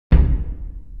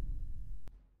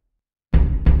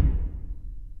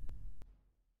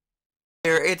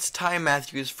there, it's Ty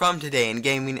Matthews from Today in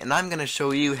Gaming, and I'm going to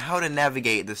show you how to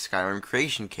navigate the Skyrim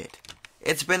Creation Kit.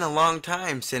 It's been a long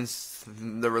time since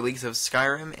the release of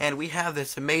Skyrim, and we have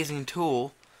this amazing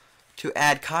tool to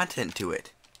add content to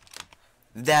it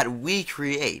that we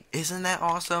create. Isn't that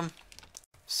awesome?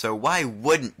 So why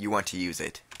wouldn't you want to use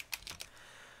it?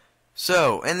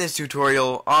 So, in this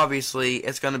tutorial, obviously,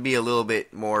 it's going to be a little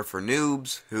bit more for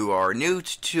noobs who are new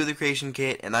to the Creation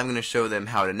Kit, and I'm going to show them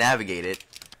how to navigate it.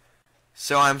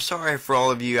 So I'm sorry for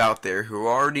all of you out there who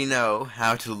already know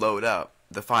how to load up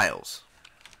the files.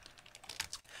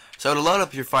 So to load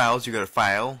up your files, you go to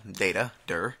File, Data,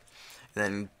 dir,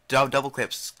 then double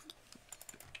click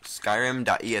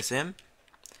Skyrim.esm.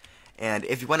 And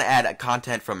if you want to add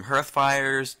content from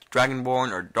Hearthfires,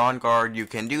 Dragonborn, or Dawnguard, you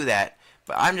can do that.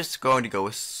 But I'm just going to go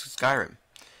with Skyrim.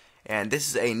 And this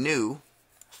is a new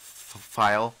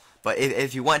file. But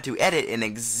if you want to edit an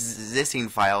existing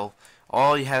file,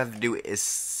 all you have to do is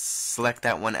select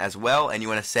that one as well. And you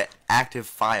want to set active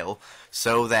file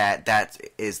so that that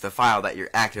is the file that you're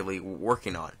actively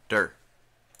working on. Dir.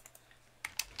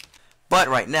 But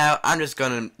right now, I'm just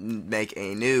going to make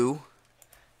a new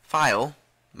file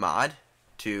mod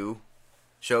to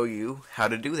show you how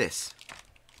to do this.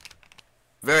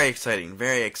 Very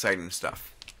exciting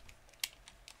stuff.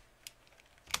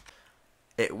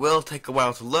 It will take a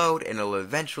while to load, and it'll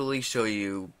eventually show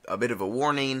you a bit of a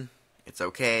warning. It's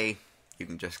okay. You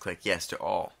can just click yes to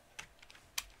all.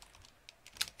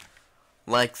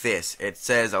 Like this. It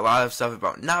says a lot of stuff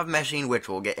about knob meshing, which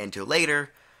we'll get into later,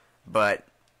 but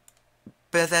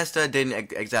Bethesda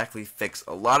didn't exactly fix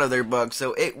a lot of their bugs,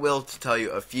 so it will tell you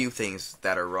a few things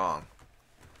that are wrong.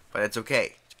 But it's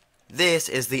okay. This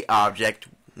is the object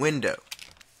window.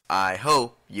 I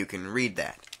hope you can read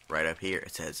that. Right up here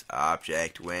it says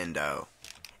object window.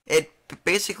 It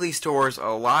basically stores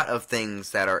a lot of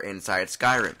things that are inside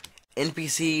Skyrim.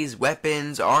 NPCs,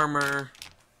 weapons, armor,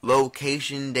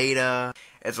 location data.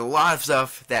 It's a lot of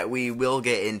stuff that we will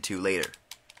get into later.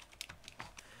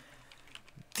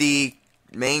 The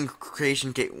main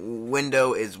Creation Kit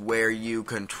window is where you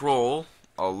control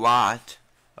a lot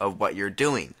of what you're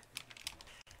doing.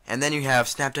 And then you have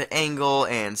snap to angle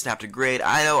and snap to grid.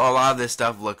 I know a lot of this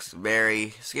stuff looks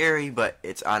very scary, but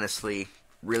it's honestly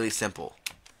really simple.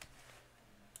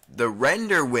 The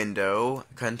render window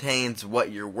contains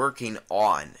what you're working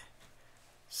on.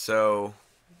 So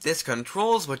this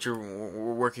controls what you're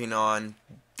working on.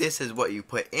 This is what you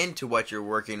put into what you're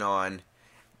working on,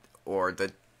 or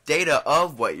the data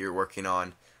of what you're working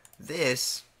on.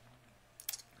 This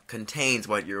contains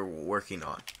what you're working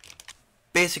on.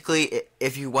 Basically,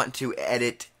 if you want to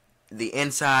edit the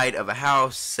inside of a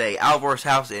house, say Alvor's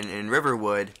house in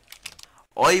Riverwood,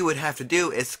 all you would have to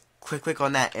do is click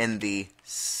on that in the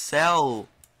cell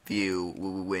view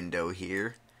window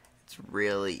here. It's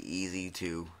really easy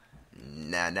to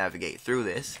navigate through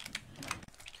this.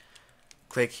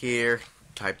 Click here,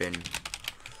 type in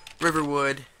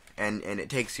Riverwood, and it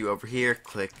takes you over here.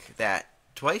 Click that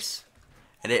twice,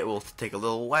 and it will take a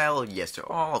little while. Yes to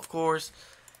all, of course.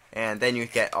 And then you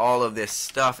get all of this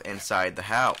stuff inside the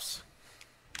house.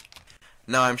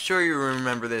 Now, I'm sure you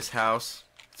remember this house.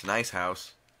 It's a nice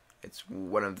house. It's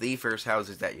one of the first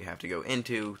houses that you have to go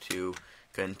into to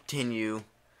continue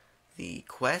the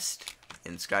quest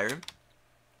in Skyrim.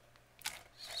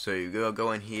 So you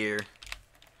go in here,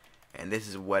 and this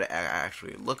is what it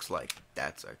actually looks like.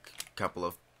 That's a couple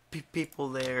of people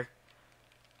there.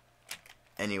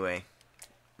 Anyway,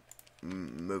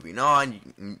 moving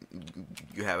on,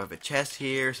 you have a chest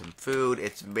here, some food.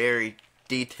 It's very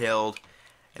detailed,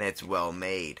 and it's well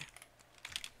made.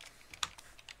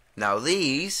 Now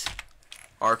these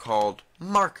are called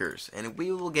markers, and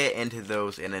we will get into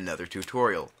those in another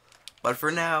tutorial. But for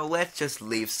now, let's just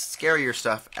leave scarier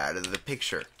stuff out of the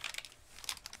picture.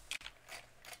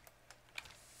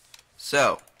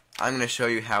 So, I'm going to show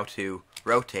you how to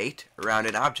rotate around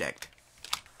an object.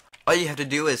 All you have to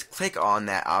do is click on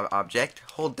that object,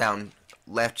 hold down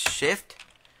left shift,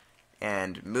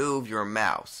 and move your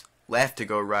mouse. Left to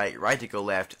go right, right to go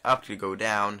left, up to go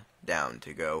down, down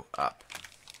to go up.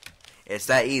 It's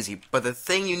that easy, but the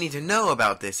thing you need to know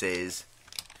about this is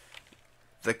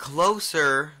the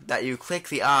closer that you click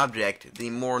the object, the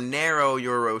more narrow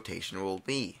your rotation will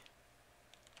be.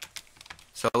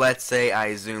 So let's say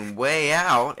I zoom way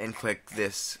out and click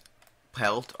this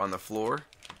pelt on the floor.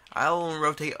 I'll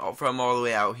rotate from all the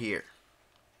way out here.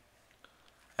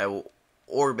 I will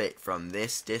orbit from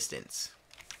this distance.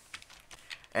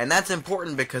 And that's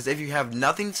important because if you have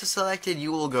nothing selected,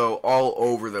 you will go all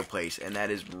over the place, and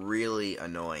that is really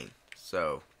annoying.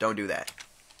 So don't do that.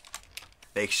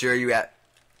 Make sure you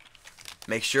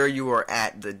make sure you are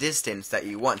at the distance that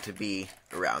you want to be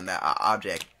around that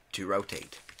object to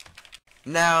rotate.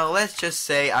 Now, let's just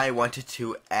say I wanted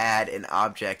to add an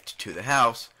object to the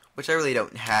house, which I really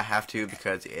don't have to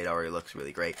because it already looks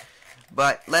really great.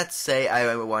 But let's say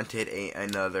I wanted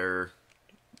another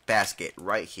basket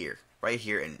right here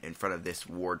in front of this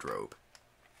wardrobe.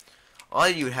 All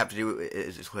you would have to do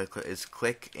is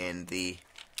click in the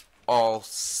all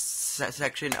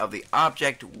section of the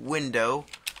object window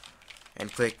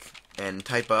and click and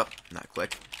type up, not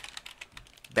click,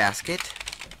 basket,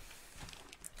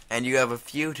 and you have a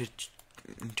few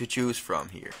to choose from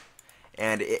here.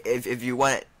 And if you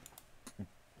want it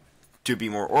to be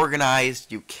more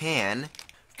organized, you can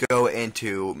go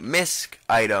into misc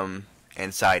item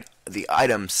inside the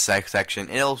items section,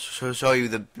 and it'll show you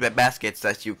the baskets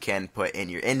that you can put in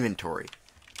your inventory.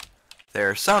 There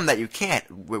are some that you can't,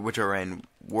 which are in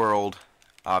world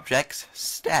objects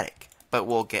static, but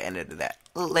we'll get into that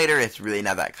later. It's really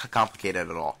not that complicated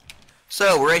at all.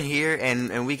 So we're in here,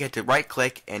 and we get to right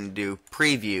click and do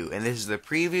preview, and this is the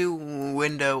preview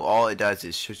window. All it does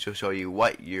is show you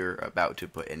what you're about to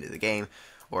put into the game,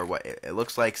 or what it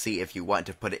looks like, see if you want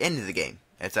to put it into the game,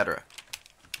 etc.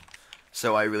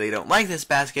 So I really don't like this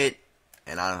basket,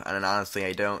 and honestly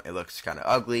I don't. It looks kind of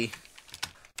ugly.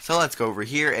 So let's go over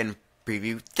here and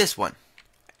preview this one.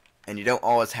 And you don't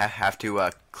always have to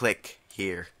click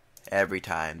here every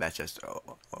time. That's just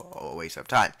a waste of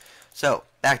time. So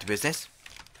back to business.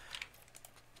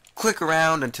 Click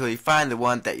around until you find the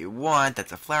one that you want.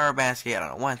 That's a flower basket. I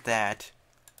don't want that.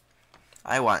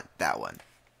 I want that one.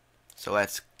 So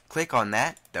let's click on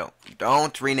that.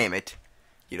 Don't rename it.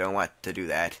 You don't want to do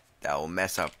that. That will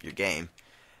mess up your game.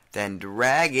 Then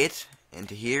drag it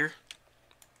into here,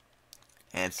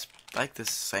 and it's like the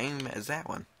same as that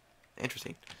one.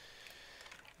 Interesting.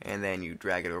 And then you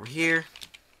drag it over here,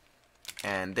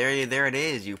 and there it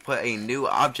is. You put a new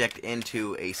object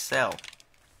into a cell.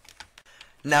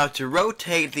 Now to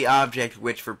rotate the object,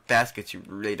 which for baskets you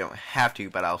really don't have to,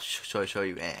 but I'll show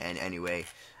you anyway.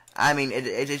 I mean,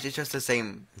 it's just the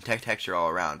same texture all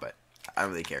around, but I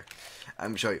don't really care. I'm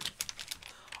gonna show you.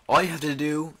 All you have to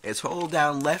do is hold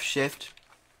down left shift.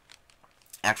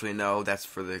 Actually, no, that's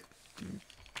for the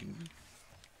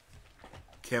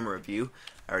camera view.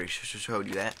 I already showed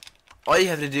you that. All you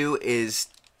have to do is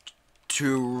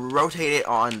to rotate it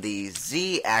on the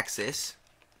Z axis,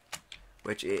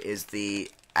 which is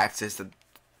the axis that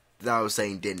I was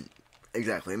saying didn't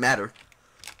exactly matter.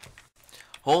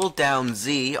 Hold down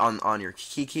Z on your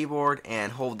keyboard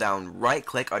and hold down right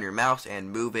click on your mouse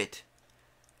and move it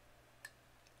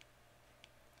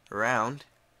around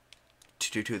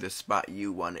to the spot you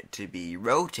want it to be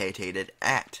rotated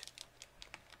at.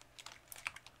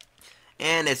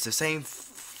 And it's the same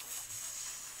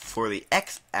for the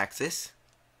X axis.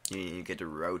 You get to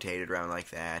rotate it around like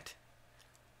that.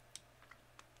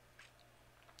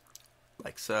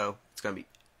 Like so.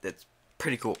 That's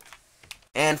pretty cool.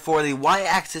 And for the Y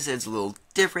axis, it's a little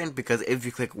different because if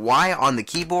you click Y on the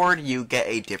keyboard, you get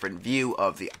a different view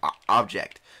of the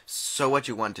object. So what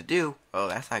you want to do, oh,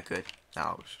 that's not good.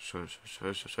 Now I'll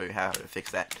show you how to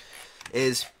fix that.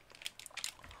 Is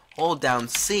hold down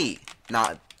C,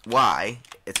 not Y.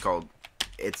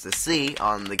 It's the C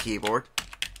on the keyboard,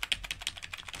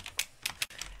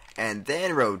 and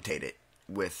then rotate it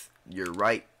with your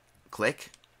right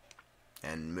click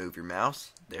and move your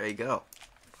mouse. There you go.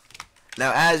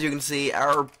 Now, as you can see,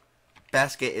 our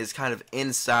basket is kind of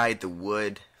inside the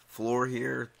wood floor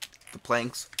here, the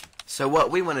planks. So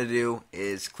what we want to do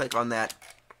is click on that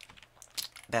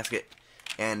basket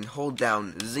and hold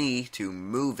down Z to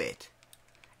move it.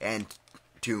 And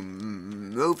to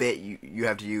move it, you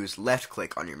have to use left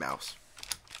click on your mouse.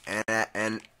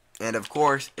 And of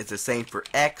course, it's the same for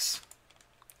X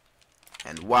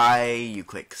and Y. You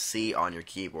click C on your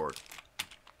keyboard.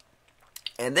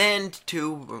 And then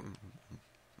to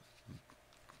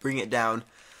bring it down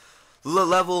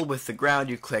level with the ground,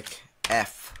 you click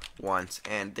F once,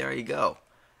 and there you go.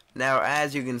 Now,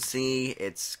 as you can see,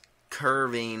 it's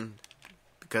curving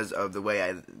because of the way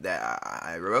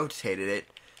I rotated it.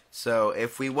 So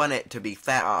if we want it to be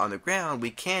flat on the ground, we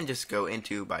can just go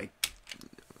into by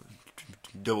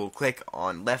double click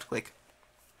on left click,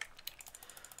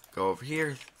 go over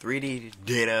here, 3D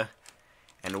data,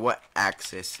 and what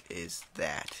axis is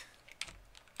that?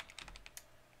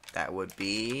 That would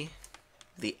be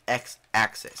the X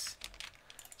axis.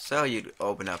 So you'd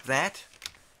open up that,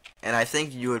 and I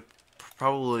think you would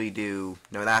probably do,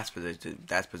 no, that's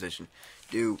position,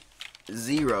 do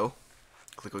 0,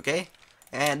 click OK,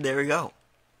 and there we go.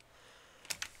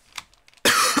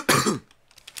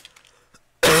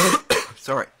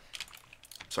 Sorry.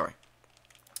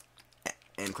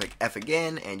 and click F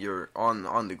again, and you're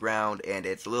on the ground, and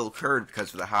it's a little curved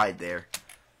because of the hide there,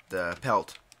 the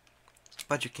pelt.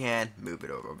 But you can move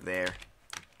it over there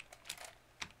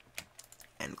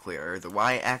and clear the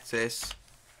Y-axis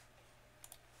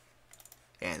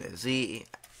and the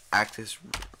Z-axis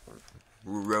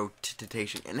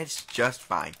rotation, and it's just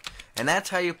fine. And that's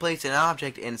how you place an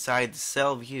object inside the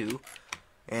cell view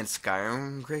in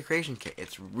Skyrim Creation Kit.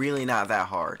 It's really not that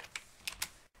hard.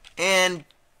 And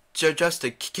just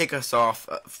to kick us off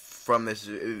from this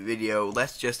video,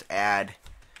 let's just add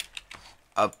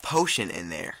a potion in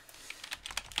there.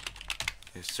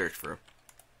 Just search for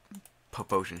a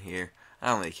potion here. I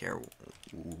don't really care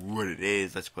what it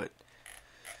is. Let's put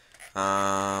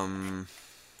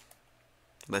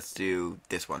let's do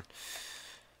this one.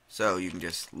 So you can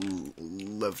just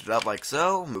lift it up like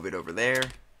so, move it over there,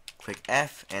 click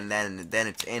F, and then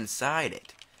it's inside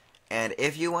it. And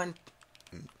if you want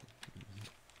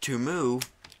to move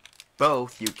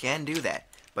both, you can do that.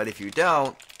 But if you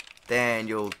don't, then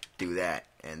you'll do that,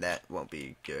 and that won't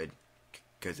be good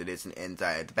because it isn't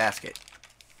inside the basket.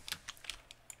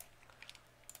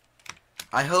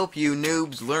 I hope you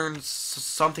noobs learned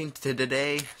something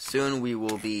today. Soon we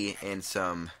will be in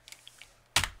some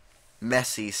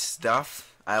messy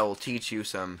stuff. I will teach you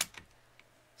some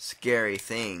scary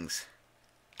things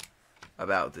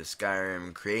about the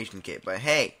Skyrim Creation Kit. But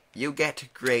hey, you get to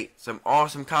create some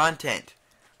awesome content,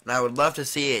 and I would love to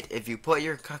see it. If you put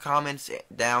your comments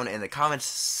down in the comments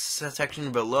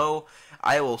section below,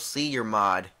 I will see your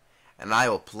mod and I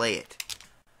will play it.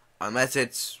 Unless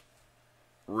it's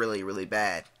really, really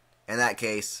bad. In that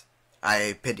case,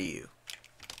 I pity you.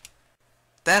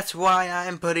 That's why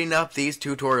I'm putting up these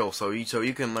tutorials, so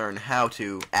you can learn how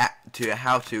to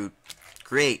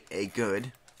create a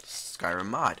good Skyrim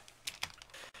mod.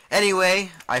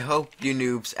 Anyway, I hope you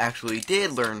noobs actually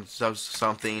did learn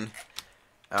something,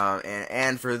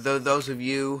 and for those of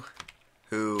you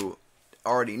who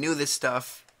already knew this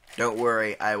stuff, don't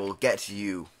worry, I will get to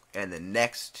you in the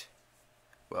next,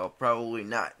 well, probably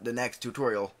not the next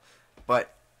tutorial,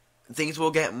 but things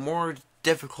will get more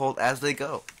difficult as they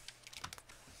go.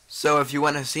 So if you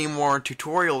want to see more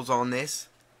tutorials on this,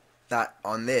 not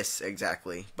on this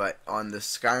exactly, but on the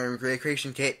Skyrim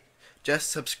Creation Kit, just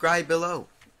subscribe below.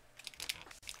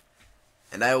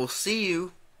 And I will see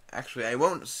you, actually I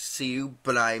won't see you,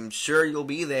 but I'm sure you'll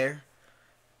be there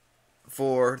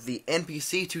for the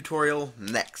NPC tutorial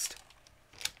next.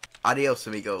 Adios,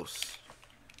 amigos.